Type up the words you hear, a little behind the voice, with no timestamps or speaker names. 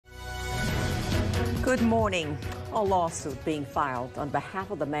Good morning. A lawsuit being filed on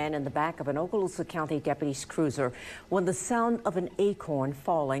behalf of the man in the back of an Okaloosa County deputy's cruiser when the sound of an acorn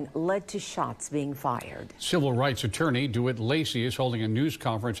falling led to shots being fired. Civil rights attorney Dewitt Lacy is holding a news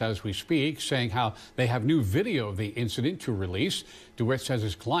conference as we speak, saying how they have new video of the incident to release. Dewitt says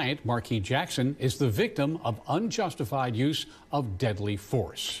his client, Marquis Jackson, is the victim of unjustified use of deadly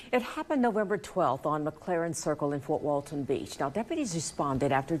force. It happened November 12th on McLaren Circle in Fort Walton Beach. Now, deputies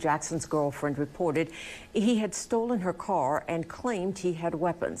responded after Jackson's girlfriend reported he had stolen her car and claimed he had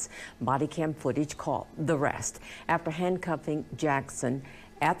weapons. Body cam footage caught the rest. After handcuffing Jackson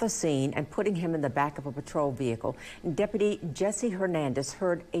at the scene and putting him in the back of a patrol vehicle, Deputy Jesse Hernandez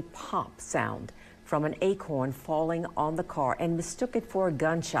heard a pop sound from an acorn falling on the car and mistook it for a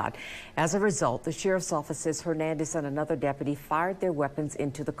gunshot. As a result, the sheriff's office says Hernandez and another deputy fired their weapons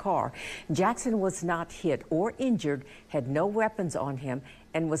into the car. Jackson was not hit or injured, had no weapons on him,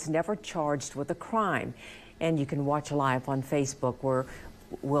 and was never charged with a crime. And you can watch live on Facebook where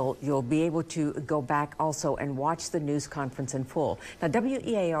you'll be able to go back also and watch the news conference in full. Now,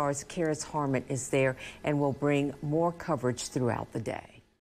 WEAR's Karis Harmon is there and will bring more coverage throughout the day.